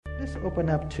Just open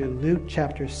up to Luke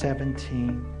chapter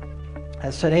 17.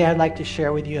 As today I'd like to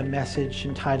share with you a message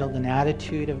entitled An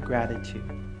Attitude of Gratitude.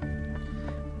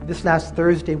 This last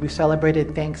Thursday we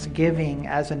celebrated Thanksgiving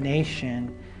as a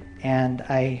nation, and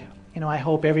I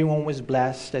hope everyone was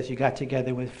blessed as you got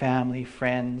together with family,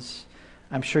 friends.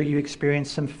 I'm sure you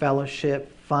experienced some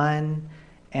fellowship, fun,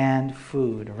 and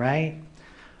food, right?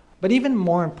 But even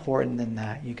more important than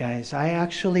that, you guys, I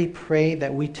actually pray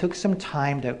that we took some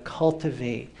time to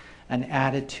cultivate an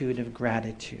attitude of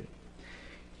gratitude.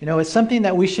 You know, it's something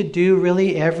that we should do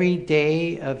really every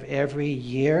day of every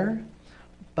year.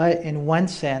 But in one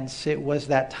sense, it was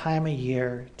that time of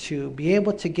year to be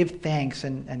able to give thanks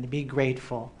and to be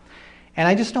grateful. And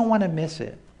I just don't want to miss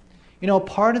it. You know,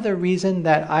 part of the reason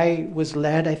that I was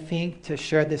led, I think, to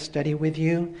share this study with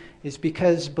you is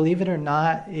because, believe it or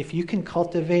not, if you can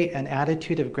cultivate an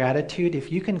attitude of gratitude,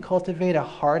 if you can cultivate a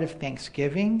heart of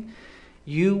thanksgiving,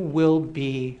 you will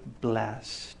be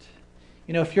blessed.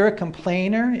 You know, if you're a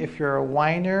complainer, if you're a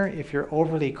whiner, if you're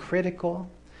overly critical,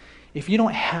 if you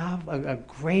don't have a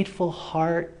grateful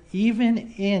heart,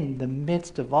 even in the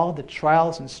midst of all the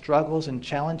trials and struggles and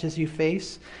challenges you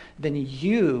face, then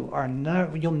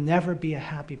you'll never be a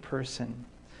happy person.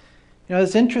 You know,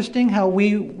 it's interesting how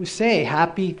we say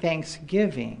Happy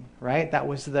Thanksgiving, right? That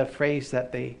was the phrase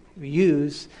that they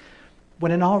use,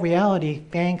 when in all reality,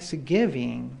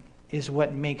 Thanksgiving is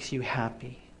what makes you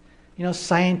happy. You know,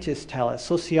 scientists tell us,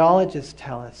 sociologists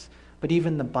tell us, but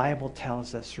even the Bible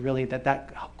tells us really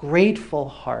that grateful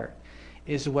heart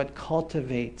is what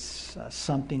cultivates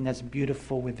something that's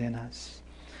beautiful within us.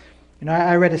 You know,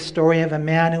 I read a story of a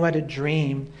man who had a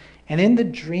dream, and in the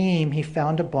dream he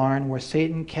found a barn where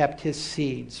Satan kept his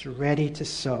seeds ready to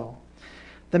sow.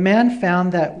 The man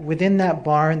found that within that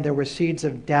barn there were seeds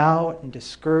of doubt and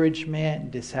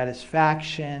discouragement,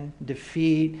 dissatisfaction,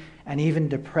 defeat, and even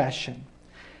depression.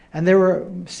 And there were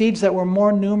seeds that were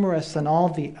more numerous than all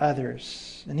the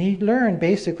others. And he learned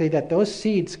basically that those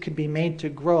seeds could be made to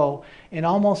grow in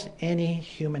almost any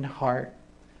human heart.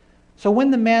 So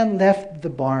when the man left the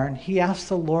barn, he asked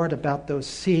the Lord about those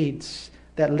seeds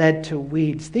that led to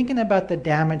weeds, thinking about the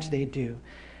damage they do.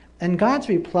 And God's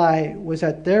reply was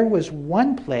that there was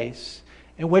one place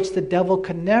in which the devil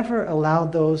could never allow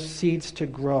those seeds to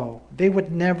grow. They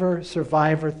would never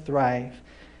survive or thrive.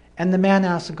 And the man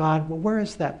asked God, well, where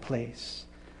is that place?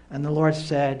 And the Lord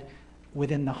said,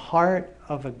 within the heart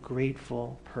of a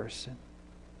grateful person.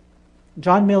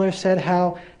 John Miller said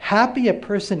how happy a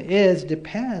person is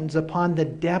depends upon the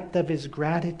depth of his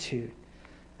gratitude.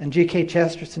 And G.K.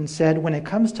 Chesterton said, when it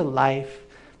comes to life,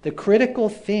 the critical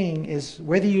thing is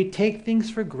whether you take things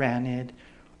for granted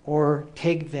or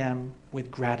take them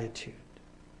with gratitude.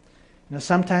 You know,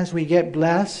 sometimes we get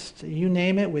blessed, you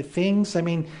name it, with things. I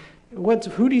mean,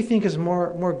 who do you think is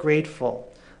more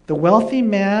grateful? The wealthy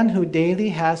man who daily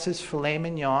has his filet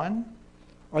mignon,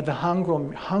 or the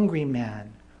hungry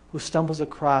man who stumbles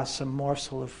across a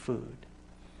morsel of food?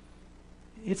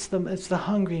 It's the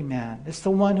hungry man. It's the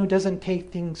one who doesn't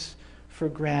take things for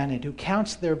granted, who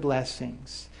counts their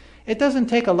blessings. It doesn't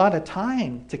take a lot of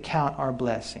time to count our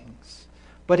blessings,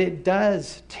 but it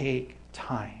does take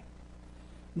time.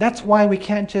 That's why we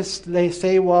can't just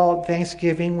say, well,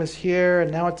 Thanksgiving was here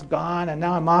and now it's gone and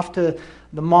now I'm off to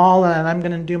the mall and I'm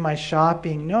going to do my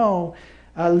shopping. No,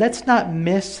 let's not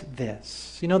miss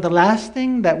this. You know, the last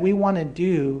thing that we want to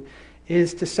do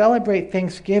is to celebrate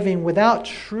Thanksgiving without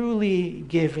truly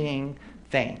giving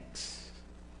thanks.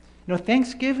 You know,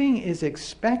 Thanksgiving is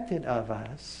expected of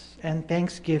us, and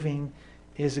Thanksgiving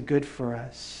is good for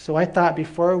us. So I thought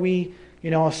before we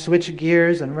switch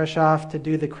gears and rush off to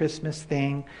do the Christmas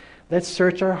thing, let's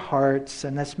search our hearts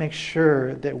and let's make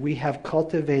sure that we have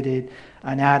cultivated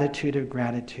an attitude of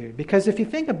gratitude. Because if you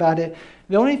think about it,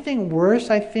 the only thing worse,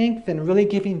 I think, than really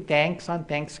giving thanks on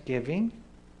Thanksgiving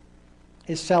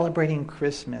is celebrating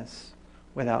Christmas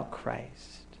without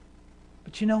Christ.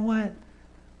 But you know what?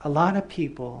 A lot of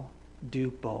people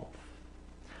do both.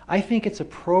 I think it's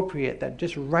appropriate that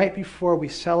just right before we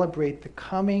celebrate the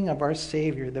coming of our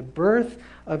Savior, the birth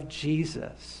of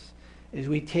Jesus, is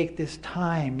we take this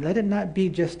time. Let it not be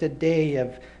just a day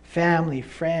of family,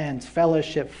 friends,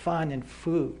 fellowship, fun, and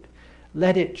food.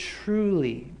 Let it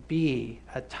truly be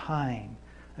a time,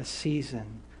 a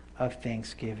season of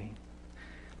thanksgiving.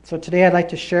 So today I'd like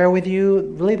to share with you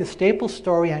really the staple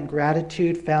story on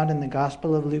gratitude found in the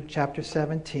Gospel of Luke chapter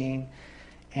 17.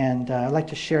 And I'd like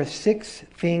to share 6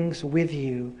 things with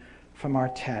you from our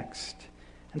text.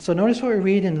 And so notice what we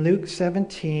read in Luke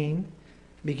 17,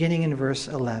 beginning in verse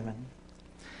 11.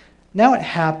 Now it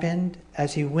happened,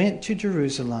 as he went to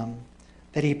Jerusalem,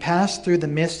 that he passed through the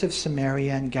midst of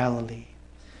Samaria and Galilee.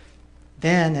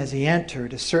 Then, as he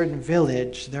entered a certain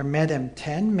village, there met him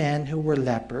 10 men who were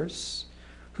lepers,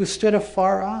 who stood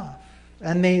afar off.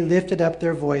 And they lifted up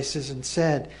their voices and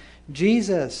said,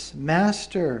 Jesus,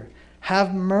 Master,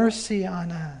 have mercy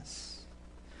on us.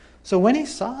 So when he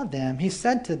saw them, he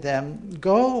said to them,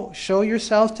 Go, show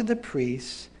yourselves to the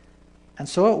priests. And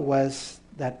so it was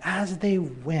that as they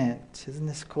went, isn't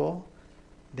this cool?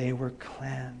 They were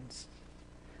cleansed.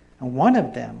 And one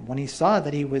of them, when he saw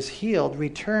that he was healed,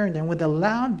 returned and with a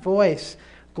loud voice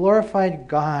glorified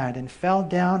God and fell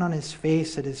down on his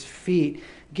face at his feet,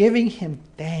 giving him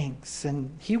thanks.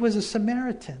 And he was a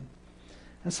Samaritan.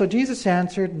 And so Jesus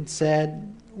answered and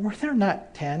said, Were there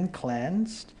not 10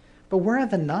 cleansed? But where are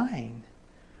the 9?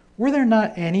 Were there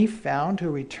not any found who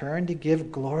returned to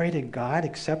give glory to God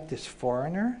except this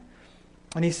foreigner?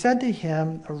 And he said to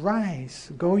him,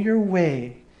 Arise, go your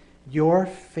way. Your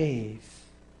faith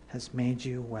has made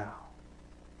you well.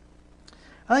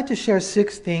 I'd like to share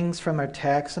 6 things from our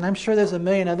text, and I'm sure there's a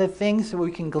million other things that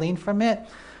we can glean from it.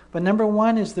 But number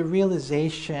 1 is the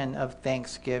realization of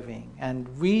thanksgiving. And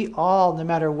we all, no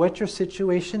matter what your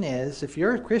situation is, if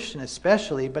you're a Christian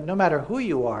especially, but no matter who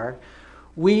you are,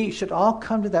 we should all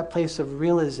come to that place of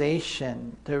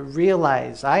realization, to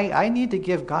realize, I need to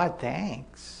give God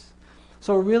thanks.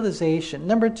 So realization.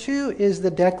 Number 2 is the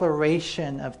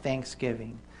declaration of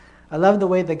thanksgiving. I love the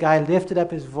way the guy lifted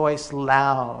up his voice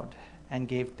loud and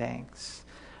gave thanks.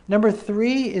 Number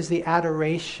 3 is the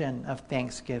adoration of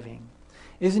thanksgiving.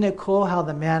 Isn't it cool how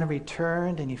the man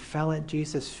returned and he fell at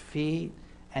Jesus' feet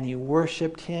and he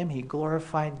worshiped him, he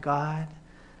glorified God?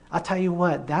 I'll tell you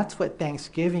what, that's what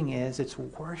thanksgiving is. It's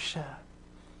worship.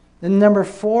 Then number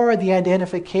 4, the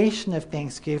identification of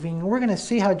thanksgiving. We're going to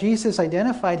see how Jesus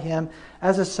identified him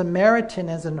as a Samaritan,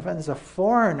 as a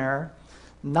foreigner,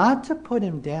 not to put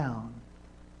him down,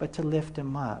 but to lift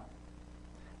him up.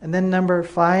 And then number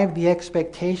 5, the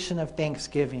expectation of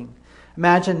thanksgiving.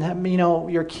 Imagine,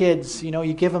 your kids,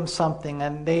 you give them something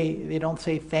and they don't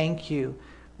say thank you.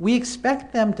 We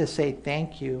expect them to say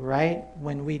thank you, right?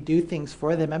 When we do things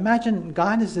for them. Imagine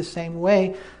God is the same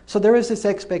way. So there is this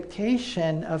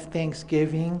expectation of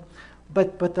thanksgiving.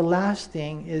 But the last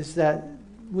thing is that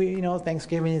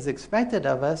thanksgiving is expected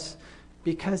of us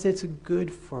because it's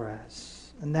good for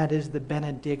us. And that is the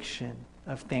benediction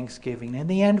of thanksgiving. In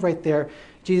the end right there,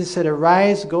 Jesus said,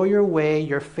 Arise, go your way,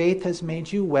 your faith has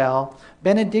made you well.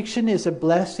 Benediction is a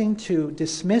blessing to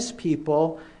dismiss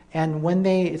people, and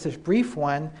it's a brief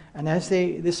one, and as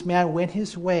this man went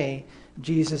his way,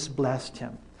 Jesus blessed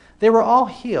him. They were all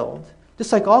healed,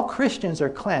 just like all Christians are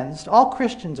cleansed, all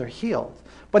Christians are healed.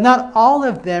 But not all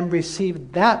of them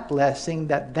received that blessing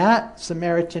that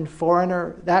Samaritan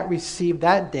foreigner that received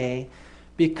that day,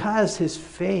 because his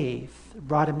faith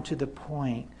brought him to the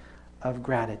point of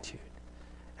gratitude.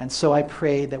 And so I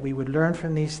pray that we would learn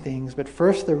from these things, but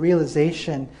first the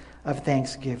realization of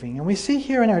thanksgiving. And we see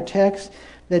here in our text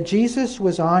that Jesus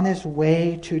was on his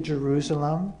way to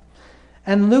Jerusalem.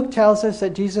 And Luke tells us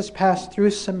that Jesus passed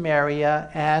through Samaria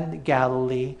and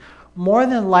Galilee, more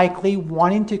than likely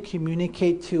wanting to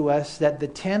communicate to us that the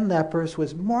 10 lepers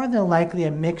was more than likely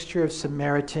a mixture of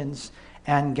Samaritans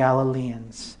and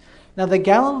Galileans. Now, the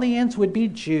Galileans would be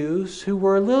Jews who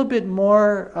were a little bit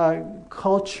more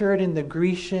cultured in the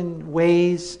Grecian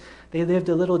ways. They lived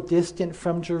a little distant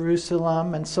from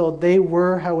Jerusalem, and so they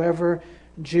were, however,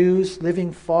 Jews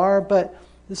living far. But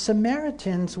the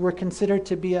Samaritans were considered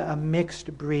to be a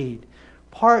mixed breed,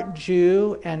 part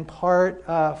Jew and part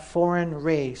foreign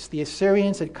race. The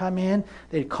Assyrians had come in,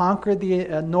 they conquered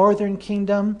the northern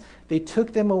kingdom, they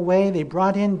took them away, they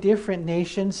brought in different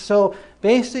nations. So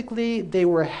basically, they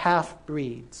were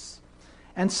half-breeds.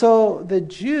 And so the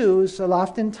Jews,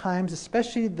 oftentimes,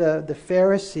 especially the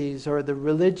Pharisees or the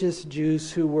religious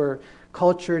Jews who were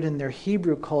cultured in their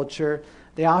Hebrew culture,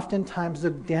 they oftentimes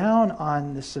looked down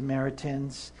on the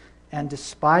Samaritans and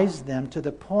despised them to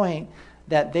the point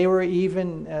that they were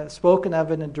even spoken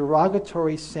of in a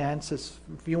derogatory sense. As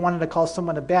if you wanted to call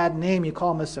someone a bad name, you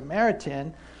call them a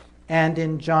Samaritan. And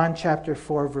in John chapter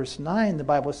 4, verse 9, the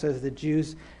Bible says the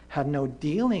Jews have no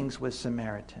dealings with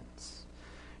Samaritans.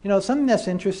 Something that's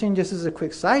interesting, just as a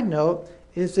quick side note,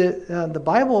 is that the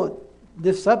Bible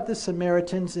lifts up the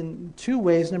Samaritans in 2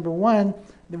 ways. Number 1,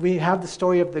 we have the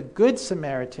story of the Good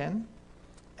Samaritan.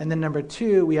 And then number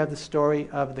 2, we have the story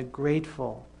of the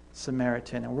grateful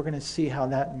Samaritan. And we're going to see how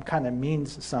that kind of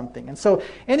means something. And so,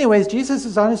 anyways, Jesus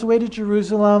is on his way to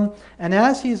Jerusalem. And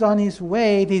as he's on his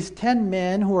way, these 10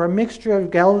 men, who are a mixture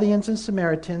of Galileans and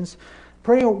Samaritans,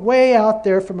 pretty way out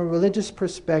there from a religious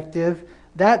perspective,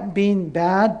 that being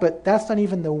bad, but that's not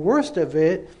even the worst of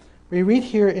it. We read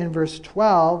here in verse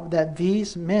 12 that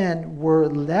these men were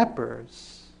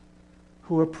lepers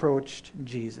who approached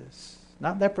Jesus.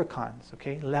 Not leprechauns,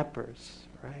 okay? Lepers,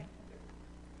 right?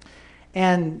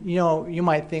 And, you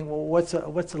might think, well, what's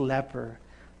a leper?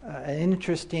 An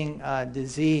interesting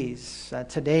disease.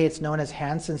 Today it's known as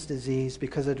Hansen's disease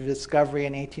because of the discovery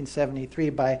in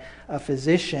 1873 by a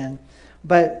physician.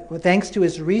 But thanks to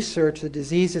his research, the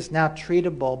disease is now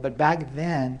treatable. But back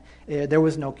then, there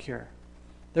was no cure.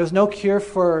 There was no cure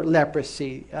for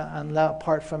leprosy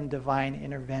apart from divine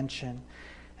intervention.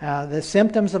 The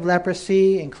symptoms of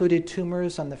leprosy included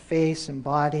tumors on the face and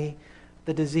body.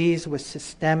 The disease was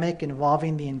systemic,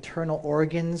 involving the internal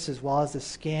organs as well as the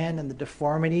skin and the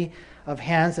deformity of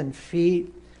hands and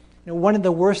feet. One of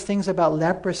the worst things about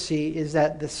leprosy is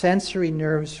that the sensory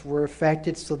nerves were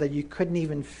affected so that you couldn't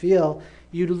even feel.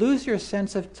 You'd lose your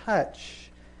sense of touch.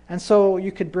 And so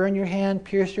you could burn your hand,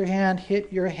 pierce your hand,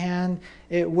 hit your hand.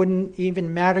 It wouldn't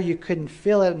even matter. You couldn't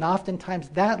feel it. And oftentimes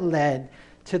that led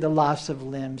to the loss of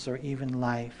limbs or even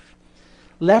life.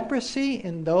 Leprosy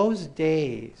in those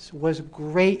days was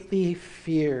greatly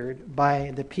feared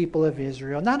by the people of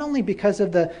Israel, not only because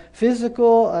of the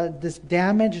physical this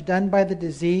damage done by the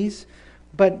disease,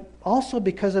 but also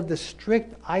because of the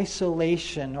strict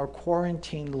isolation or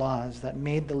quarantine laws that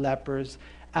made the lepers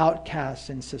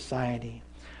outcasts in society.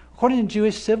 According to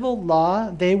Jewish civil law,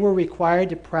 they were required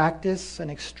to practice an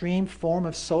extreme form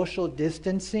of social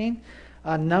distancing.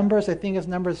 Numbers, I think it's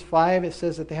Numbers 5, it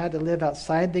says that they had to live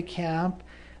outside the camp.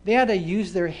 They had to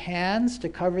use their hands to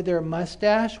cover their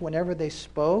mustache whenever they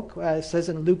spoke. It says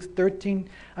in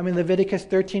Leviticus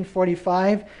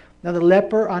 13:45, now the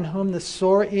leper on whom the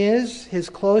sore is,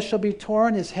 his clothes shall be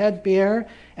torn, his head bare,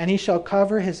 and he shall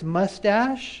cover his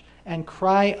mustache and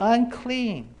cry,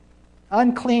 unclean.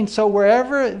 Unclean. So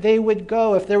wherever they would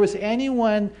go, if there was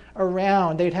anyone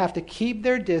around, they'd have to keep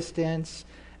their distance,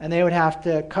 and they would have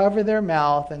to cover their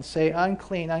mouth and say,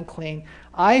 unclean, unclean,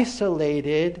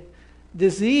 isolated,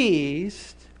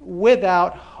 diseased,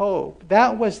 without hope.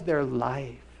 That was their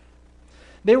life.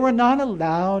 They were not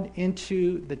allowed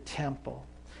into the temple.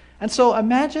 And so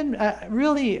imagine,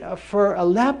 for a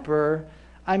leper,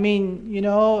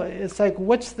 it's like,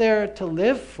 what's there to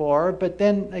live for? But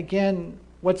then again,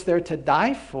 what's there to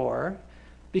die for?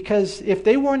 Because if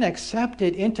they weren't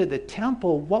accepted into the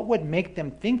temple, what would make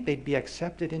them think they'd be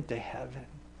accepted into heaven?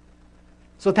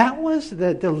 So that was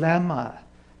the dilemma.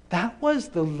 That was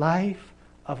the life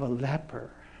of a leper.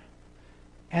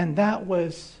 And that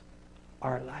was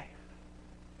our life.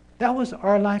 That was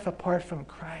our life apart from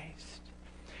Christ.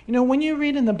 When you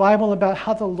read in the Bible about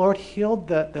how the Lord healed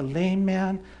the lame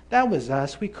man, that was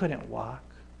us. We couldn't walk.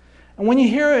 And when you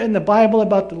hear in the Bible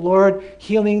about the Lord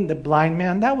healing the blind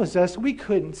man, that was us. We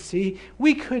couldn't see.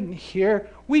 We couldn't hear.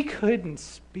 We couldn't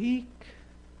speak.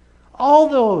 All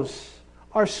those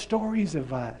are stories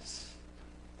of us.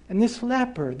 And these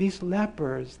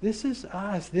lepers, this is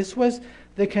us. This was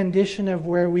the condition of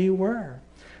where we were.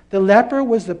 The leper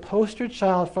was the poster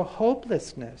child for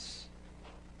hopelessness.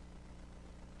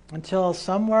 Until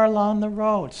somewhere along the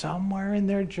road, somewhere in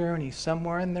their journey,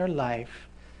 somewhere in their life,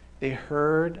 they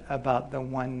heard about the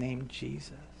one named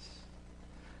Jesus.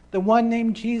 The one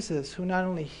named Jesus who not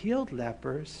only healed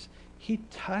lepers, he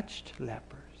touched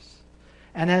lepers.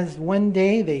 And as one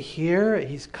day they hear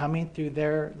he's coming through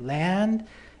their land,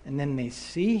 and then they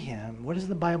see him, what does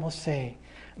the Bible say?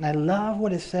 And I love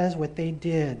what it says, what they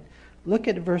did. Look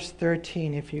at verse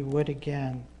 13, if you would,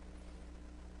 again.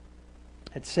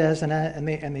 It says, and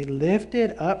they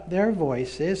lifted up their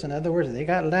voices. In other words, they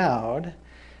got loud.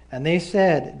 And they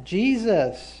said,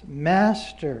 Jesus,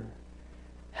 Master,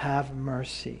 have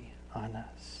mercy on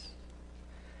us.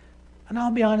 And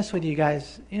I'll be honest with you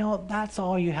guys, that's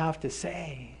all you have to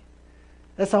say.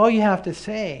 That's all you have to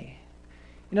say.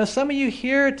 Some of you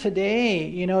here today,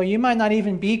 you might not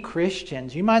even be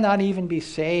Christians. You might not even be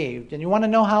saved. And you want to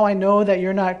know how I know that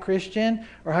you're not Christian,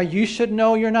 or how you should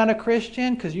know you're not a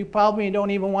Christian? Because you probably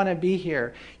don't even want to be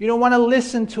here. You don't want to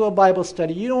listen to a Bible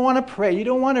study. You don't want to pray. You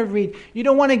don't want to read. You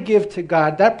don't want to give to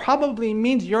God. That probably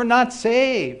means you're not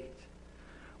saved.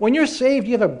 When you're saved,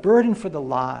 you have a burden for the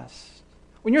lost.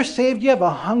 When you're saved, you have a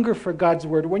hunger for God's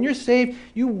word. When you're saved,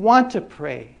 you want to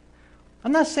pray.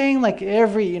 I'm not saying like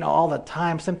all the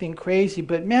time, something crazy,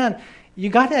 but man, you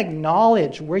got to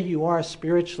acknowledge where you are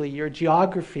spiritually, your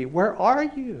geography. Where are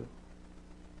you?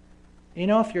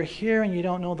 If you're here and you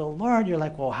don't know the Lord, you're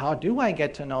like, well, how do I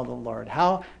get to know the Lord?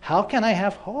 How can I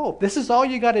have hope? This is all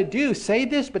you got to do. Say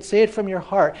this, but say it from your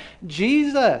heart.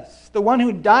 Jesus, the one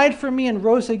who died for me and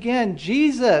rose again.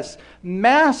 Jesus,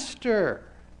 Master.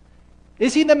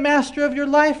 Is he the master of your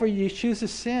life, or you choose to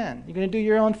sin? You're going to do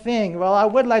your own thing. Well, I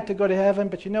would like to go to heaven,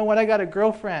 but you know what? I got a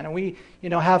girlfriend, and we,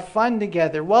 have fun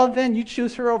together. Well, then you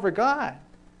choose her over God.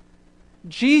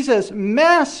 Jesus,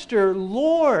 Master,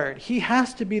 Lord. He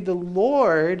has to be the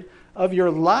Lord of your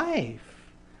life,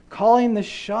 calling the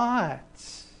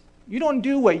shots. You don't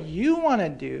do what you want to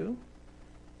do.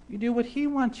 You do what he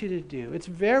wants you to do. It's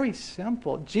very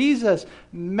simple. Jesus,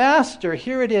 Master,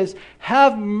 here it is.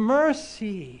 Have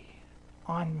mercy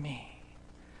on me.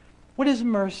 What is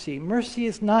mercy? Mercy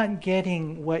is not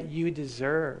getting what you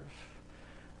deserve.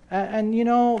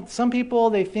 And some people,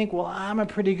 they think, well, I'm a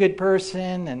pretty good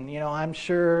person, and, I'm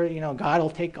sure, God will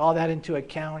take all that into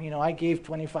account. I gave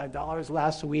 $25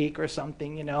 last week or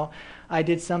something, I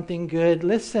did something good.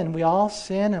 Listen, we all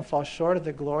sin and fall short of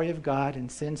the glory of God, and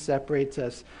sin separates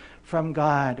us from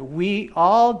God. We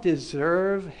all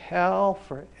deserve hell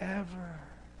forever.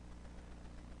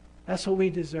 That's what we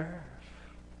deserve.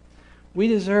 We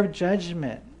deserve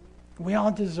judgment. We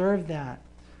all deserve that.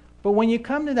 But when you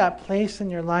come to that place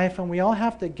in your life, and we all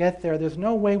have to get there, there's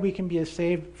no way we can be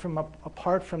saved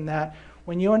apart from that.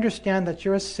 When you understand that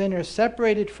you're a sinner,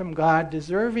 separated from God,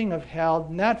 deserving of hell,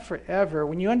 not forever.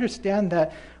 When you understand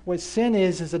that what sin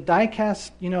is a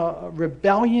die-cast, a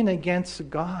rebellion against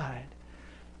God,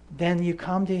 then you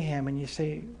come to him and you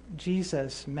say,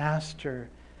 Jesus, Master,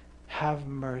 have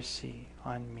mercy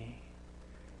on me.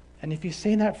 And if you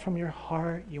say that from your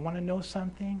heart, you want to know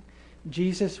something?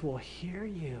 Jesus will hear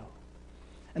you.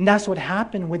 And that's what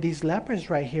happened with these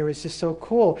lepers right here. It's just so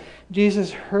cool.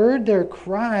 Jesus heard their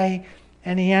cry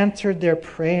and he answered their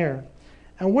prayer.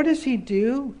 And what does he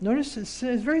do? Notice it's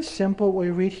very simple what we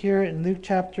read here in Luke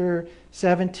chapter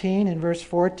 17 and verse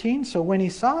 14. So when he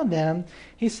saw them,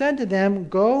 he said to them,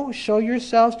 "Go show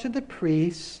yourselves to the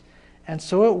priests." And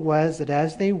so it was that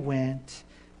as they went,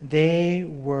 they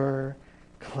were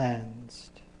cleansed.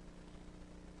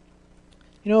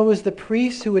 It was the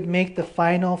priests who would make the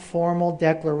final formal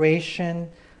declaration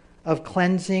of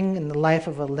cleansing in the life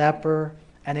of a leper,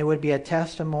 and it would be a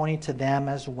testimony to them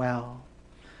as well.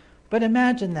 But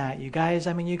imagine that, you guys.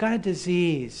 You got a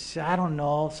disease, I don't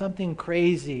know, something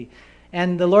crazy.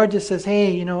 And the Lord just says,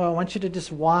 hey, I want you to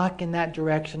just walk in that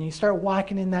direction. You start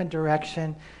walking in that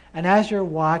direction, and as you're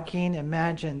walking,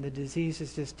 imagine the disease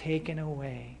is just taken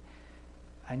away,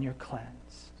 and you're cleansed.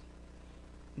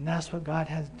 And that's what God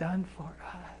has done for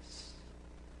us.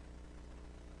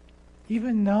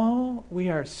 Even though we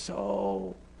are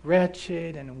so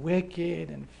wretched and wicked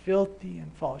and filthy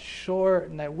and fall short,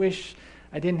 and I wish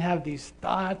I didn't have these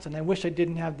thoughts, and I wish I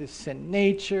didn't have this sin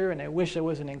nature, and I wish I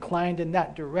wasn't inclined in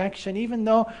that direction, even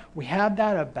though we have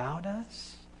that about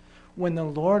us, when the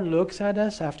Lord looks at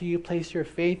us after you place your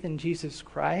faith in Jesus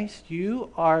Christ, you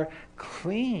are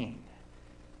clean.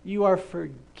 You are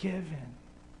forgiven.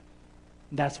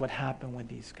 That's what happened with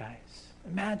these guys.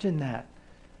 Imagine that.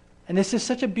 And this is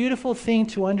such a beautiful thing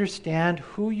to understand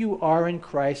who you are in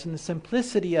Christ and the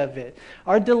simplicity of it.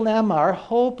 Our dilemma, our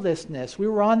hopelessness. We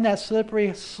were on that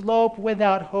slippery slope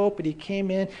without hope, but he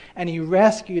came in and he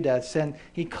rescued us and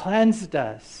he cleansed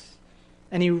us.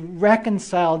 And he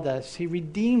reconciled us. He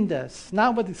redeemed us.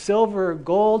 Not with silver or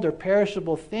gold or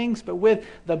perishable things, but with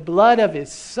the blood of his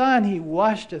Son. He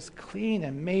washed us clean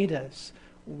and made us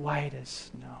white as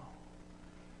snow.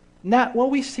 Now, what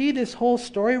we see this whole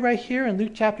story right here in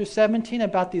Luke chapter 17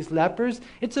 about these lepers,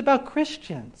 it's about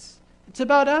Christians. It's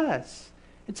about us.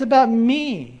 It's about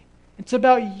me. It's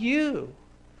about you.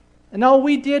 And all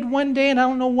we did one day, and I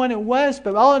don't know when it was,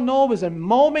 but all I know was a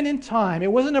moment in time.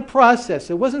 It wasn't a process.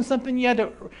 It wasn't something you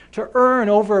had to earn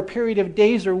over a period of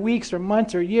days or weeks or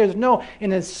months or years. No,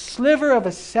 in a sliver of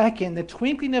a second, the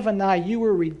twinkling of an eye, you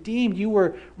were redeemed. You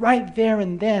were right there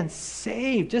and then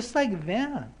saved, just like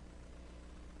them.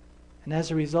 And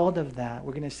as a result of that,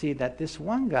 we're going to see that this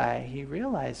one guy, he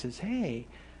realizes, hey,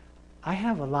 I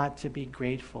have a lot to be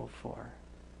grateful for.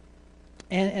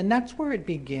 And that's where it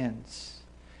begins.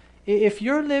 If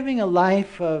you're living a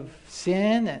life of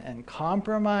sin and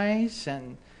compromise,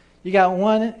 and you got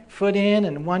one foot in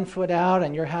and one foot out,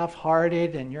 and you're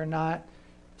half-hearted, and you're not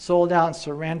sold out and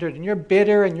surrendered, and you're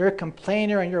bitter, and you're a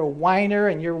complainer, and you're a whiner,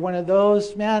 and you're one of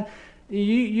those, man,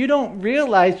 you don't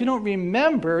realize, you don't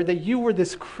remember that you were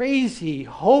this crazy,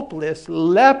 hopeless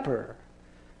leper,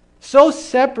 so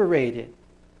separated.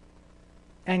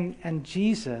 And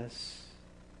Jesus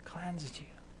cleansed you.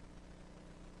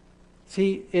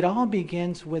 See, it all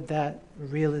begins with that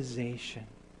realization.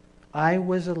 I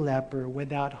was a leper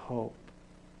without hope,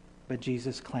 but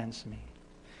Jesus cleansed me.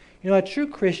 A true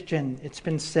Christian, it's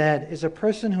been said, is a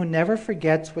person who never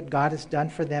forgets what God has done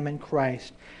for them in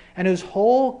Christ, and whose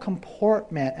whole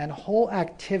comportment and whole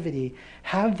activity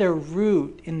have their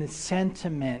root in the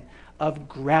sentiment of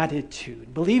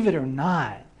gratitude. Believe it or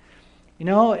not.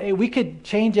 We could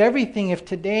change everything if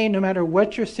today, no matter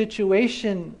what your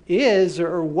situation is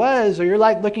or was, or you're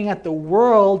like looking at the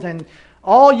world and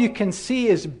all you can see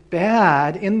is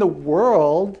bad in the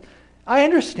world. I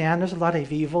understand there's a lot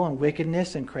of evil and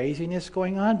wickedness and craziness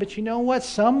going on, but you know what?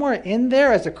 Somewhere in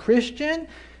there, as a Christian,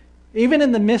 even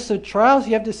in the midst of trials,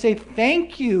 you have to say,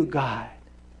 thank you, God.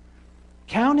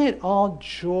 Count it all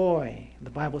joy, the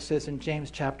Bible says in James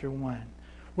chapter 1,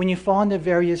 when you fall into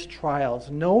various trials,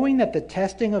 knowing that the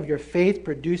testing of your faith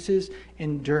produces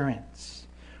endurance.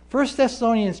 1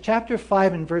 Thessalonians chapter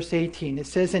 5 and verse 18, it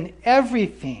says, in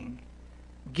everything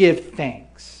give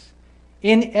thanks.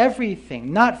 In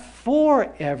everything, not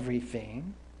for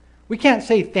everything. We can't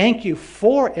say thank you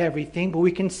for everything, but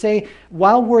we can say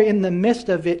while we're in the midst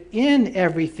of it, in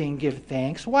everything give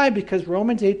thanks. Why? Because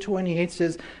Romans 8:28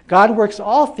 says, God works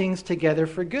all things together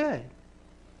for good.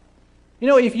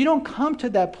 If you don't come to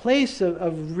that place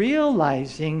of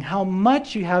realizing how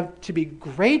much you have to be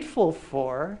grateful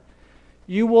for,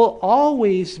 you will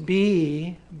always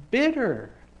be bitter,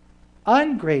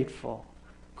 ungrateful,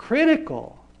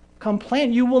 critical,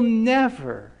 complain. You will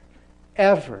never,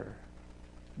 ever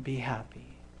be happy.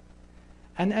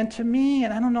 And to me,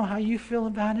 and I don't know how you feel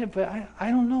about it, but I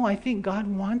don't know, I think God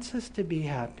wants us to be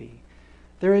happy.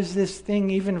 There is this thing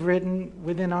even written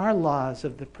within our laws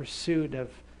of the pursuit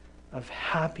of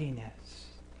happiness.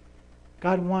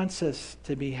 God wants us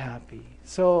to be happy.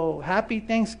 So happy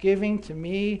Thanksgiving, to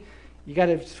me, you got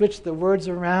to switch the words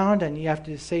around and you have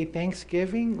to say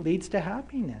Thanksgiving leads to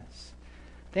happiness.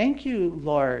 Thank you,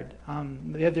 Lord.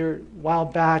 The other while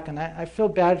back, and I feel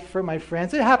bad for my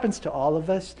friends. It happens to all of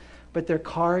us, but their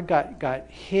car got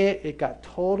hit. It got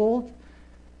totaled.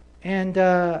 And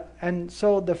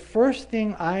so the first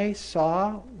thing I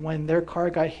saw when their car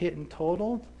got hit and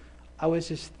totaled, I was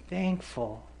just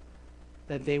thankful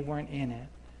that they weren't in it.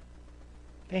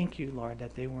 Thank you, Lord,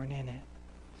 that they weren't in it.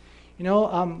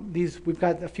 We've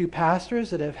got a few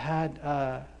pastors that have had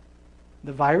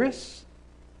the virus.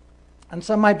 And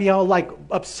some might be all like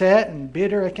upset and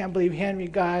bitter. I can't believe Henry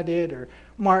got it, or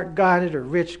Mark got it, or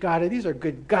Rich got it. These are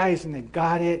good guys and they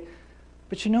got it.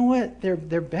 But you know what? They're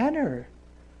better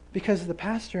because the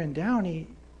pastor in Downey,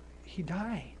 he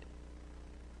died.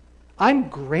 I'm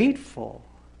grateful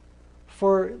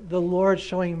for the Lord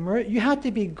showing mercy. You have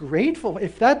to be grateful.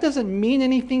 If that doesn't mean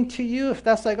anything to you, if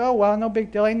that's like, oh, well, no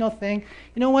big deal, ain't no thing,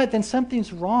 you know what? Then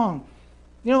something's wrong.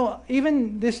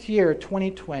 Even this year,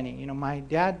 2020, my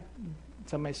dad,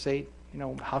 somebody say,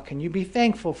 how can you be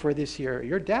thankful for this year?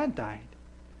 Your dad died.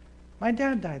 My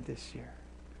dad died this year.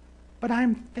 But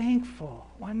I'm thankful.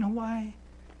 Want to know why?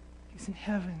 He's in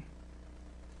heaven.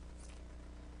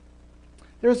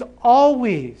 There's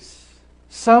always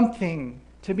something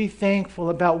to be thankful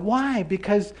about. Why?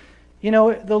 Because,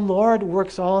 the Lord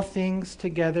works all things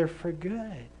together for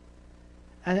good.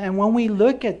 And when we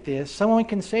look at this, someone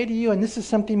can say to you, and this is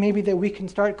something maybe that we can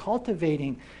start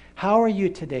cultivating, how are you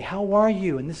today? How are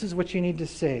you? And this is what you need to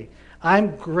say.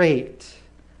 I'm great.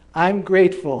 I'm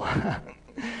grateful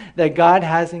that God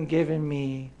hasn't given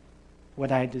me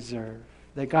what I deserve,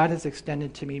 that God has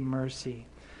extended to me mercy.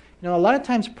 A lot of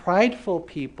times prideful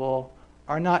people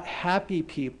are not happy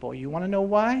people. You want to know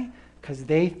why? Because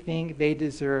they think they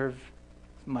deserve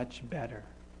much better.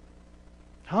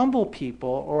 Humble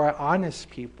people or honest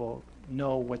people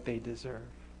know what they deserve.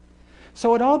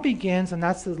 So it all begins, and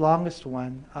that's the longest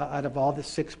one out of all the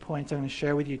 6 points I'm going to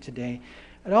share with you today.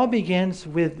 It all begins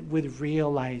with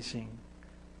realizing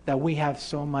that we have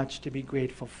so much to be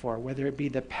grateful for, whether it be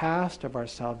the past of our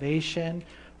salvation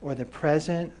or the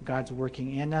present, God's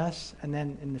working in us, and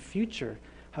then in the future,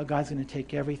 how God's going to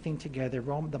take everything together.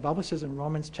 The Bible says in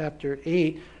Romans chapter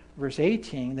 8, verse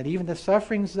 18, that even the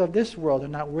sufferings of this world are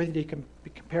not worthy to be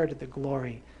compared to the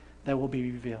glory that will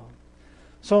be revealed.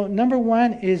 So number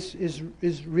one is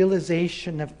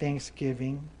realization of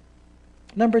thanksgiving.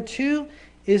 Number two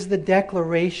is the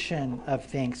declaration of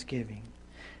thanksgiving.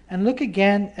 And look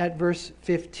again at verse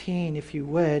 15, if you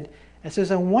would. It says,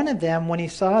 and one of them, when he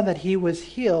saw that he was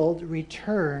healed,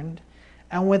 returned,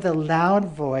 and with a loud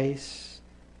voice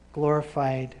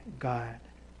glorified God.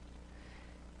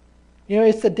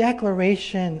 It's the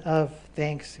declaration of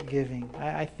thanksgiving.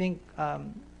 I think, I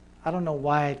don't know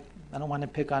why, I don't want to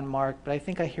pick on Mark, but I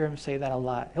think I hear him say that a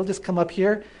lot. He'll just come up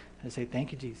here and say,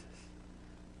 thank you, Jesus.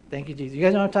 Thank you, Jesus. You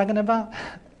guys know what I'm talking about?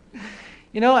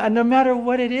 And no matter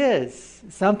what it is,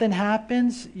 something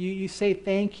happens, you say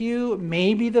thank you.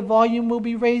 Maybe the volume will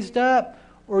be raised up,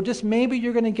 or just maybe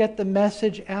you're going to get the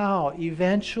message out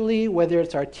eventually, whether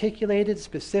it's articulated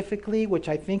specifically, which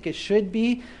I think it should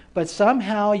be, but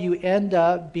somehow you end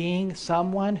up being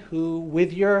someone who,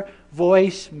 with your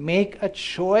voice, make a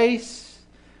choice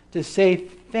to say,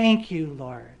 thank you,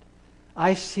 Lord.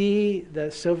 I see the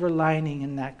silver lining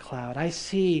in that cloud. I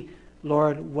see,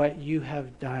 Lord, what you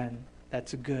have done.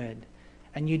 That's good.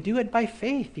 And you do it by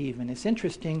faith even. It's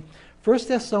interesting. 1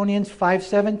 Thessalonians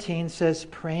 5:17 says,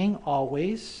 praying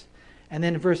always. And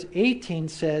then verse 18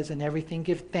 says, in everything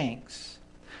give thanks.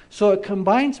 So it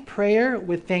combines prayer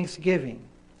with thanksgiving.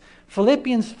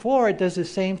 Philippians 4, it does the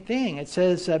same thing. It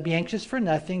says, be anxious for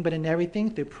nothing, but in everything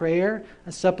through prayer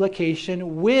and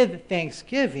supplication with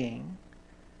thanksgiving,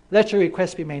 let your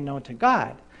requests be made known to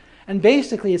God. And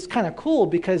basically, it's kind of cool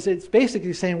because it's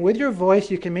basically saying with your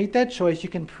voice, you can make that choice, you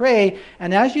can pray,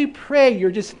 and as you pray, you're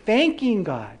just thanking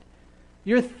God.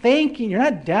 You're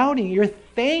not doubting, you're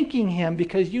thanking Him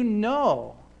because you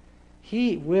know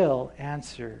He will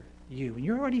answer you. And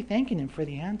you're already thanking Him for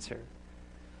the answer.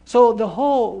 So the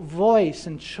whole voice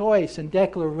and choice and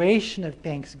declaration of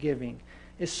thanksgiving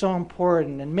is so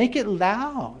important. And make it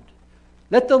loud.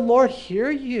 Let the Lord hear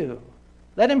you.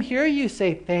 Let Him hear you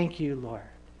say, thank you, Lord.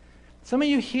 Some of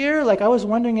you here, like I was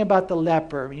wondering about the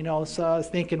leper, so I was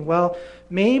thinking, well,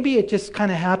 maybe it just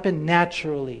kind of happened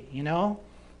naturally,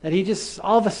 that he just,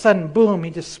 all of a sudden, boom, he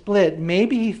just split.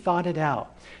 Maybe he thought it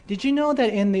out. Did you know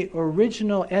that in the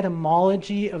original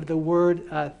etymology of the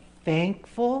word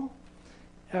thankful,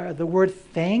 the word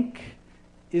thank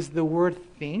is the word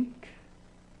think?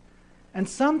 And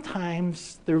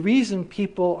sometimes the reason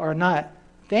people are not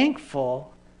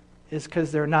thankful is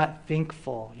because they're not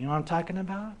thinkful. You know what I'm talking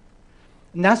about?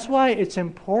 And that's why it's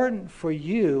important for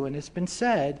you, and it's been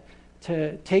said,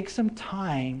 to take some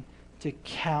time to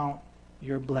count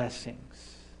your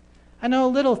blessings. I know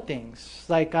little things,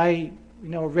 like I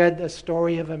read a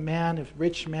story of a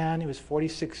rich man who was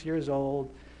 46 years old,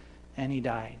 and he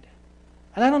died.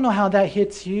 And I don't know how that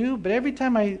hits you, but every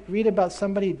time I read about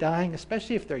somebody dying,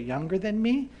 especially if they're younger than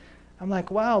me, I'm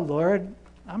like, wow, Lord,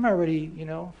 I'm already,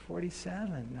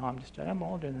 47. No, I'm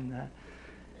older than that.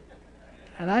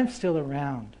 And I'm still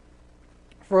around.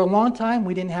 For a long time,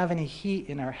 we didn't have any heat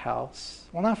in our house.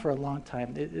 Well, not for a long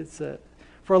time.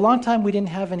 For a long time, we didn't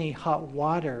have any hot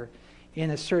water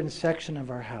in a certain section of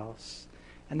our house.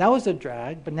 And that was a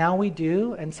drag, but now we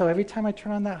do. And so every time I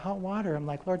turn on that hot water, I'm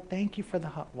like, Lord, thank you for the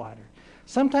hot water.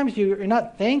 Sometimes you're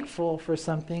not thankful for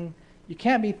something. You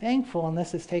can't be thankful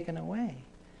unless it's taken away.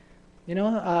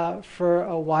 For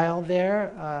a while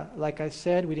there, like I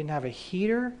said, we didn't have a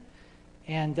heater.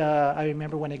 And I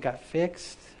remember when it got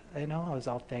fixed, I was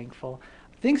all thankful.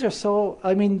 Things are so,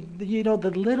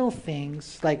 the little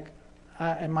things, like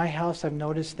in my house, I've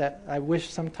noticed that I wish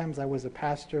sometimes I was a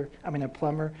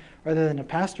plumber rather than a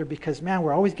pastor, because, man,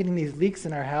 we're always getting these leaks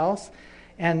in our house.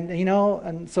 And,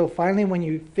 and so finally when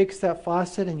you fix that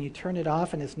faucet and you turn it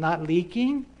off and it's not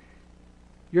leaking,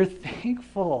 you're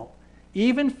thankful,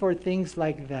 even for things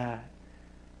like that.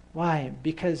 Why?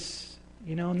 Because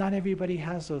not everybody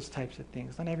has those types of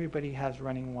things. Not everybody has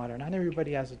running water. Not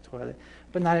everybody has a toilet.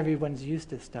 But not everyone's used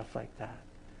to stuff like that.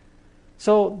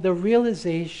 So the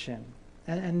realization,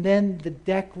 and then the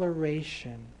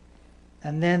declaration,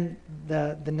 and then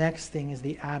the next thing is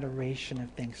the adoration of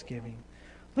thanksgiving.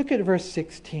 Look at verse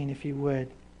 16, if you would.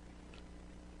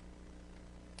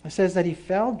 It says that he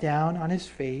fell down on his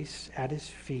face at his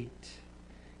feet,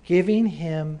 giving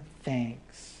him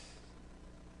thanks.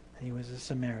 And he was a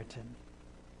Samaritan.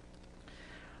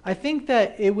 I think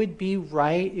that it would be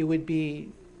right, it would be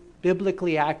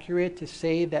biblically accurate to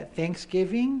say that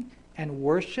thanksgiving and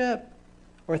worship,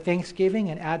 or thanksgiving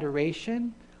and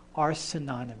adoration, are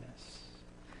synonymous.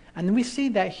 And we see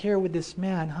that here with this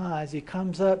man, as he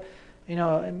comes up,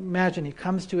 imagine he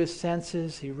comes to his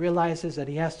senses, he realizes that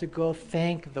he has to go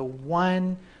thank the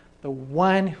one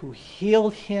who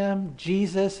healed him,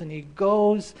 Jesus, and he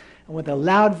goes, and with a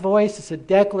loud voice, it's a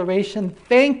declaration,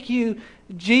 thank you,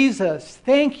 Jesus,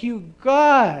 thank you,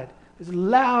 God. It's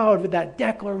loud with that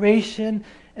declaration,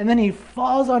 and then he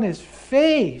falls on his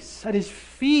face, at his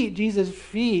feet, Jesus'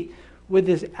 feet, with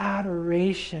this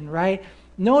adoration, right?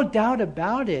 No doubt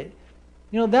about it.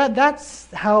 That's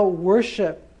how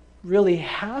worship really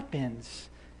happens,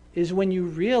 is when you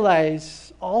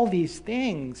realize all these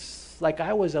things. Like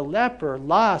I was a leper,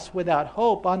 lost, without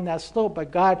hope on that slope, but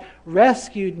God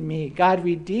rescued me. God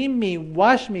redeemed me,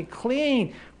 washed me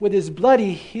clean. With his blood,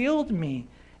 he healed me.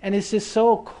 And it's just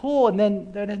so cool. And then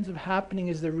what ends up happening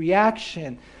is the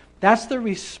reaction. That's the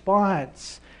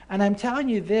response. And I'm telling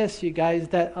you this, you guys,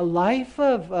 that a life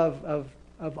of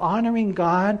honoring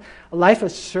God, a life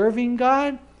of serving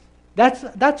God,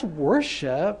 that's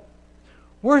worship.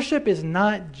 Worship is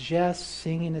not just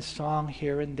singing a song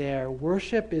here and there.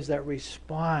 Worship is that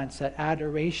response, that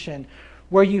adoration,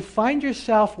 where you find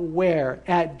yourself where?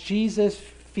 At Jesus'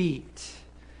 feet.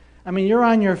 I mean, you're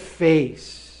on your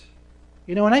face.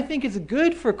 You know, and I think it's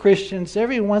good for Christians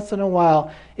every once in a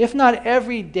while, if not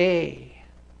every day.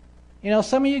 You know,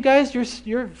 some of you guys,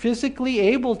 you're physically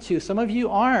able to. Some of you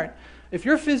aren't. If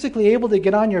you're physically able to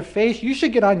get on your face, you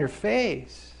should get on your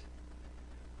face.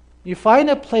 You find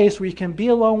a place where you can be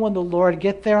alone with the Lord,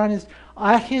 get there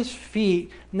at His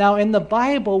feet. Now, in the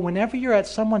Bible, whenever you're at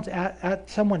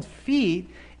someone's feet,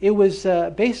 it was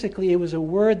basically a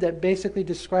word that basically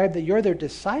described that you're their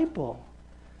disciple.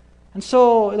 And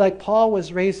so, like Paul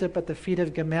was raised up at the feet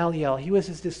of Gamaliel, he was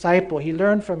his disciple. He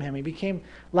learned from him. He became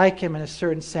like him in a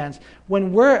certain sense.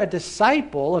 When we're a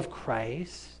disciple of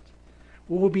Christ,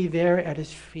 we will be there at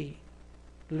His feet,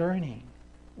 learning.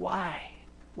 Why?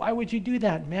 Why would you do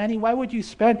that, Manny? Why would you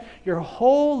spend your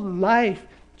whole life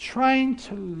trying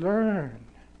to learn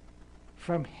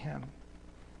from Him?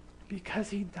 Because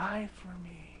He died for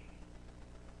me.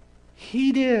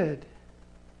 He did.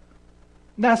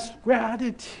 That's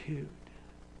gratitude.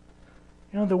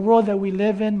 You know, the world that we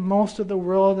live in, most of the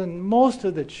world and most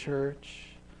of the church,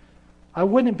 I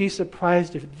wouldn't be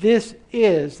surprised if this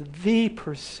is the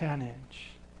percentage.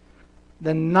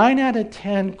 The 9 out of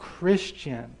 10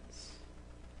 Christians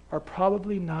are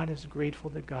probably not as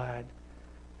grateful to God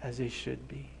as they should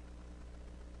be.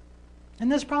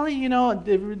 And that's probably, you know,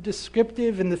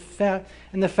 descriptive in the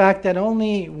fact that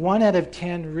only 1 out of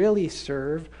 10 really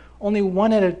serve, only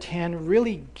 1 out of 10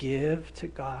 really give to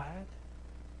God.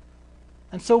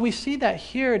 And so we see that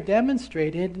here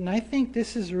demonstrated, and I think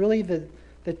this is really the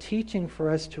teaching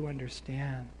for us to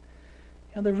understand.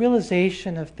 You know, the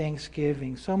realization of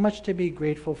thanksgiving, so much to be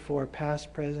grateful for,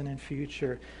 past, present, and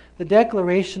future. The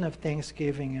declaration of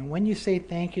thanksgiving, and when you say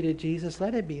thank you to Jesus,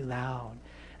 let it be loud.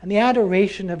 And the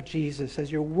adoration of Jesus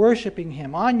as you're worshiping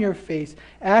Him on your face,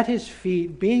 at His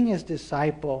feet, being His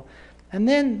disciple. And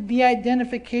then the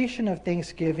identification of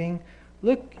thanksgiving.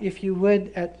 Look, if you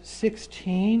would, at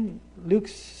 16, Luke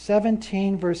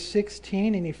 17, verse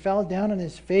 16, and he fell down on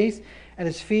his face at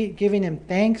His feet, giving Him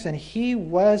thanks, and he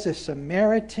was a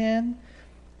Samaritan.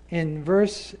 In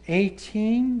verse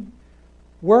 18,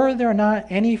 were there not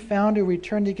any found who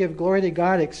returned to give glory to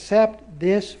God except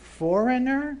this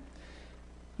foreigner?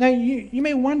 Now, you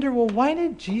may wonder, well, why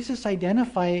did Jesus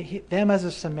identify them as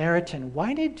a Samaritan?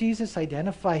 Why did Jesus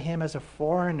identify him as a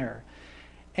foreigner?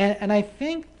 And I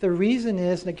think the reason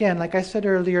is, and again, like I said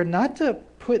earlier, not to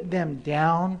put them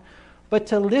down, but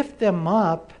to lift them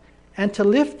up, and to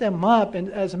lift them up, and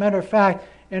as a matter of fact,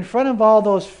 in front of all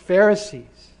those Pharisees,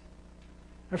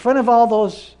 in front of all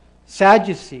those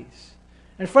Sadducees,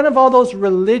 in front of all those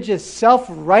religious,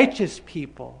 self-righteous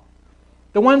people,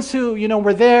 the ones who, you know,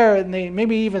 were there and they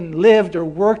maybe even lived or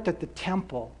worked at the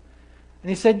temple. And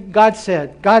he said, God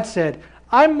said,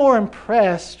 I'm more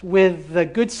impressed with the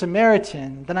Good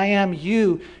Samaritan than I am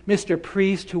you, Mr.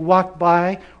 Priest, who walked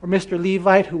by, or Mr.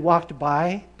 Levite who walked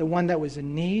by, the one that was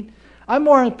in need. I'm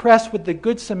more impressed with the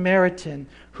Good Samaritan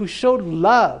who showed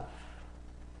love,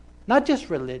 not just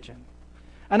religion.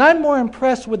 And I'm more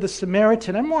impressed with the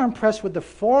Samaritan, I'm more impressed with the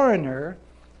foreigner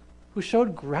who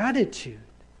showed gratitude.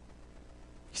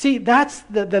 See, that's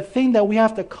the thing that we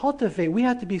have to cultivate. We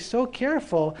have to be so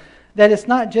careful that it's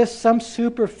not just some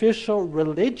superficial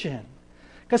religion.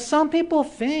 Because some people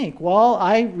think, well,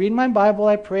 I read my Bible,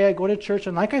 I pray, I go to church,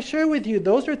 and like I share with you,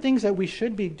 those are things that we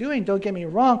should be doing, don't get me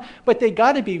wrong, but they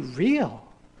got to be real.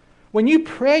 When you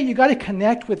pray, you got to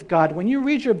connect with God. When you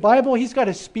read your Bible, He's got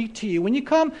to speak to you. When you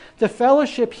come to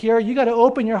fellowship here, you got to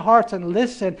open your hearts and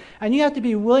listen, and you have to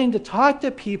be willing to talk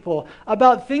to people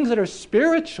about things that are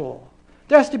spiritual.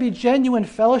 There has to be genuine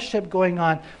fellowship going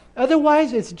on.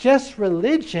 Otherwise, it's just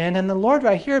religion. And the Lord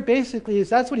right here basically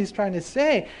that's what He's trying to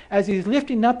say as He's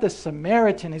lifting up the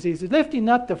Samaritan, as He's lifting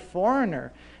up the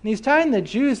foreigner. And He's telling the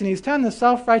Jews and He's telling the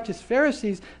self-righteous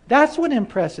Pharisees, that's what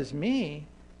impresses me.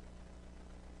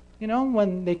 You know,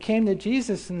 when they came to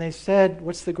Jesus and they said,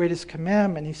 what's the greatest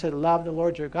commandment? He said, love the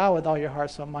Lord your God with all your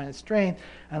heart, soul, mind, and strength,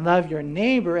 and love your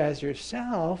neighbor as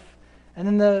yourself. And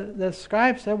then the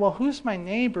scribe said, well, who's my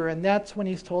neighbor? And that's when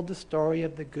He's told the story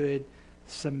of the Good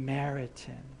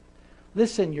Samaritan.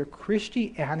 Listen, your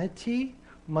Christianity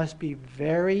must be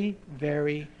very,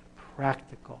 very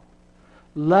practical.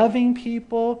 Loving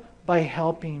people by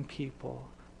helping people.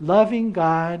 Loving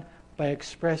God by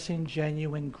expressing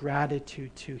genuine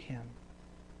gratitude to Him.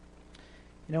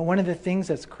 One of the things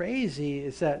that's crazy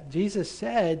is that Jesus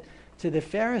said to the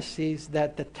Pharisees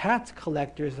that the tax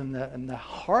collectors and the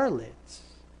harlots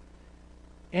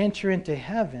enter into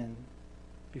heaven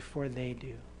before they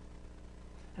do.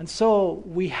 And so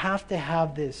we have to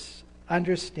have this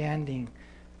understanding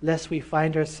lest we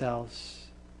find ourselves,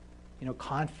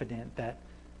 confident that,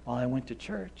 well, I went to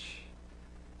church.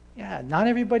 Yeah, not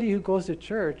everybody who goes to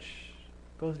church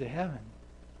goes to heaven.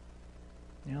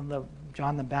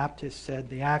 John the Baptist said,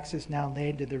 the axe is now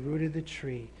laid to the root of the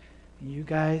tree. And you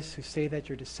guys who say that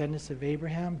you're descendants of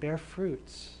Abraham bear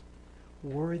fruits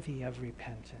worthy of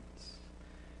repentance.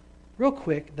 Real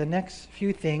quick, the next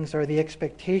few things are the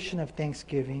expectation of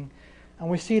thanksgiving. And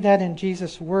we see that in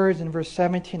Jesus' words in verse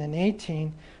 17 and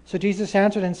 18. So Jesus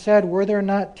answered and said, were there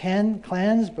not 10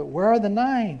 cleansed, but where are the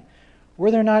 9?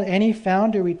 Were there not any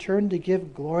found to return to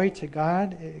give glory to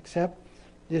God except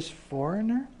this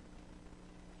foreigner?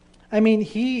 I mean,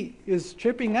 he is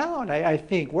tripping out, I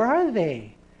think. Where are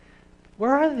they?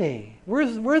 Where are they?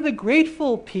 Where are the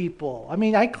grateful people? I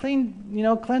mean, I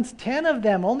cleansed 10 of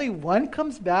them. Only one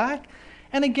comes back.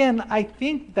 And again, I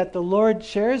think that the Lord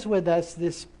shares with us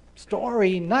this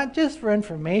story, not just for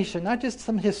information, not just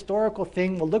some historical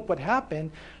thing, well, look what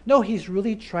happened. No, he's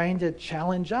really trying to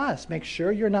challenge us. Make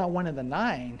sure you're not one of the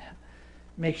 9.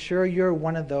 Make sure you're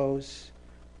one of those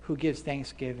who gives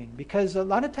thanksgiving. Because a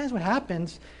lot of times what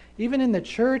happens, even in the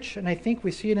church, and I think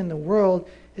we see it in the world,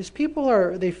 is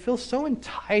they feel so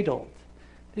entitled.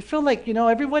 They feel like,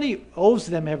 everybody owes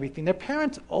them everything. Their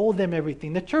parents owe them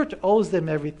everything. The church owes them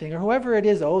everything, or whoever it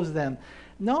is owes them.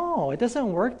 No, it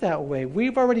doesn't work that way.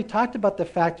 We've already talked about the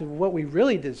fact of what we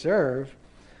really deserve,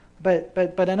 but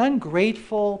an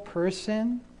ungrateful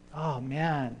person, oh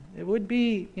man, it would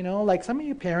be, like some of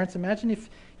you parents, imagine if,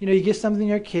 you give something to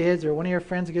your kids, or one of your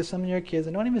friends gives something to your kids,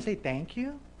 and don't even say thank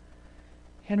you.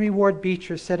 Henry Ward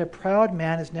Beecher said, a proud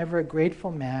man is never a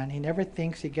grateful man. He never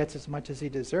thinks he gets as much as he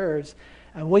deserves.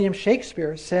 And William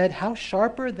Shakespeare said, how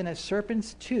sharper than a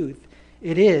serpent's tooth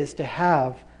it is to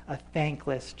have a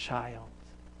thankless child.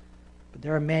 But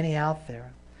there are many out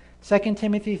there. 2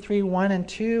 Timothy 3:1 and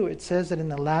 2, it says that in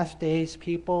the last days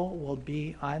people will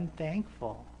be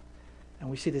unthankful. And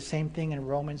we see the same thing in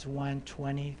Romans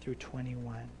 1:20 through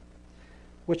 21.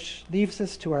 Which leaves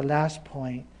us to our last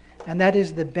point, and that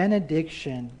is the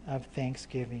benediction of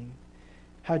thanksgiving.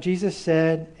 How Jesus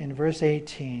said in verse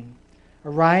 18,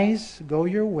 arise, go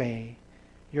your way,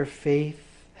 your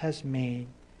faith has made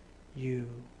you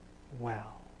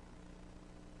well.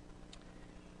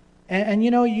 And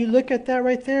you look at that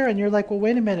right there and you're like, well,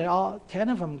 wait a minute, all 10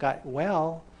 of them got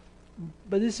well,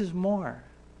 but this is more.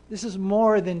 This is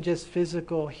more than just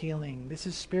physical healing. This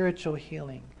is spiritual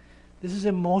healing. This is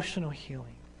emotional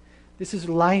healing. This is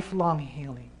lifelong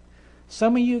healing.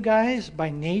 Some of you guys, by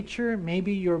nature,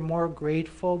 maybe you're more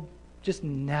grateful just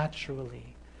naturally.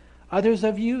 Others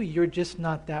of you, you're just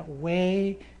not that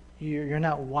way. You're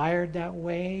not wired that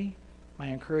way. My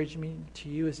encouragement to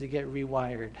you is to get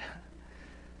rewired.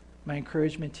 My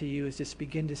encouragement to you is just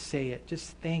begin to say it.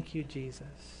 Just thank you, Jesus.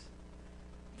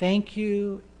 Thank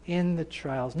you in the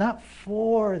trials. Not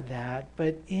for that,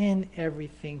 but in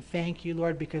everything. Thank you,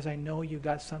 Lord, because I know you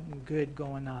got something good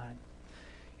going on.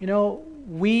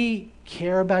 We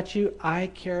care about you. I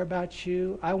care about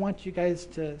you. I want you guys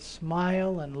to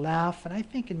smile and laugh. And I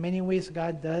think in many ways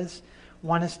God does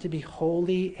want us to be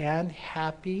holy and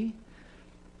happy.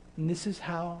 And this is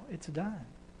how it's done,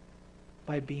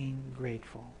 by being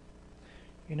grateful.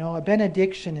 A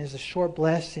benediction is a short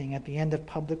blessing at the end of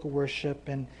public worship,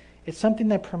 and it's something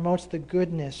that promotes the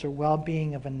goodness or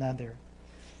well-being of another.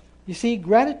 You see,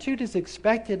 gratitude is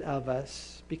expected of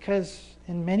us because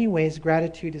in many ways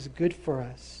gratitude is good for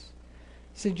us.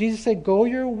 So Jesus said, go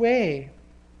your way.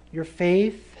 Your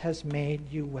faith has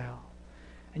made you well.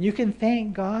 And you can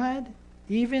thank God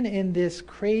even in this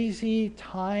crazy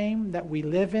time that we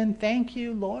live in. Thank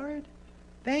you, Lord.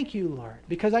 Thank you, Lord.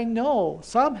 Because I know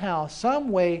somehow, some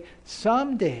way,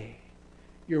 someday,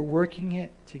 you're working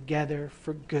it together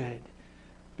for good.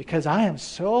 Because I am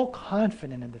so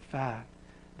confident in the fact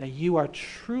that you are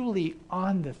truly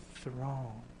on the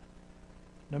throne,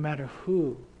 no matter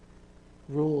who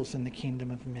rules in the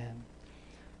kingdom of men.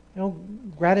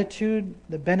 Gratitude,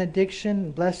 the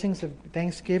benediction, blessings of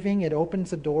thanksgiving, it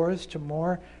opens the doors to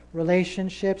more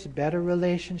relationships, better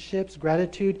relationships.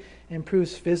 Gratitude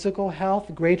improves physical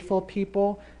health. Grateful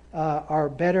people are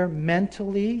better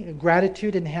mentally.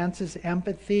 Gratitude enhances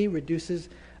empathy, reduces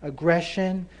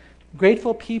aggression.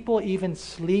 Grateful people even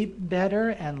sleep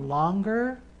better and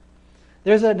longer.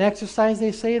 There's an exercise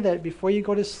they say that before you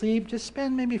go to sleep, just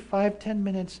spend maybe 5-10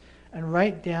 minutes and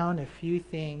write down a few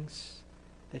things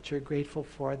that you're grateful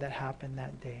for that happened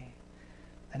that day.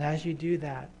 And as you do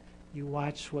that, you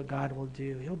watch what God will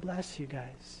do. He'll bless you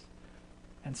guys.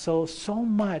 And so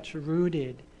much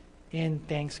rooted in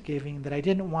Thanksgiving that I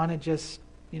didn't want to just,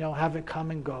 have it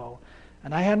come and go.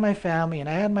 And I had my family, and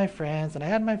I had my friends, and I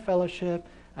had my fellowship,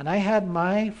 and I had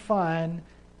my fun,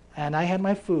 and I had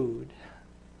my food.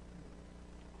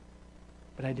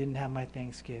 But I didn't have my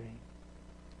Thanksgiving.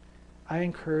 I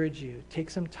encourage you, take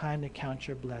some time to count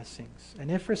your blessings.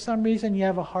 And if for some reason you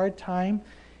have a hard time,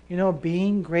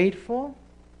 being grateful,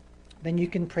 then you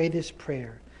can pray this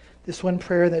prayer. This one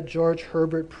prayer that George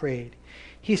Herbert prayed.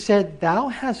 He said, "Thou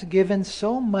hast given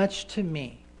so much to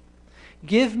me.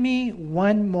 Give me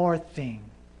one more thing,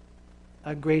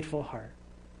 a grateful heart.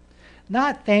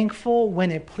 Not thankful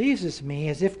when it pleases me,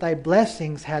 as if thy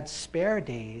blessings had spare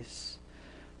days,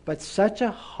 but such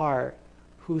a heart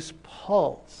whose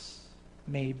pulse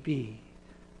may be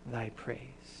thy praise."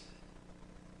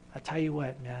 I'll tell you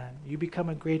what, man, you become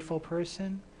a grateful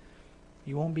person,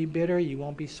 you won't be bitter, you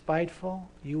won't be spiteful,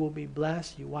 you will be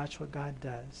blessed. You watch what God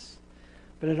does.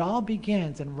 But it all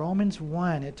begins, in Romans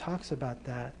 1, it talks about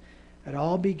that. It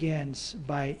all begins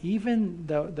by even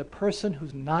the person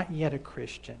who's not yet a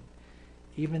Christian,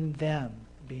 even them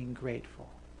being grateful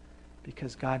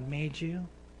because God made you.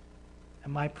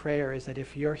 And my prayer is that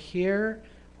if you're here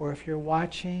or if you're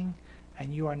watching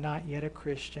and you are not yet a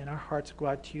Christian, our hearts go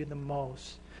out to you the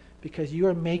most because you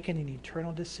are making an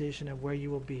eternal decision of where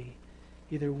you will be,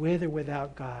 either with or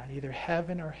without God, either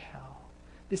heaven or hell.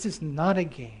 This is not a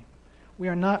game. We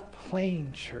are not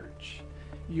playing church.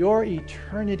 Your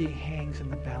eternity hangs in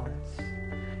the balance.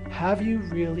 Have you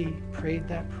really prayed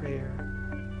that prayer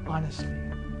honestly?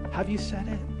 Have you said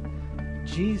it?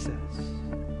 Jesus,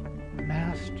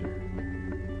 Master,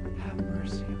 have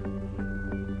mercy on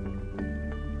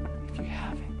me. If you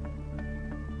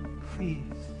haven't, please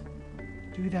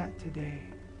do that today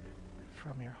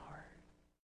from your heart.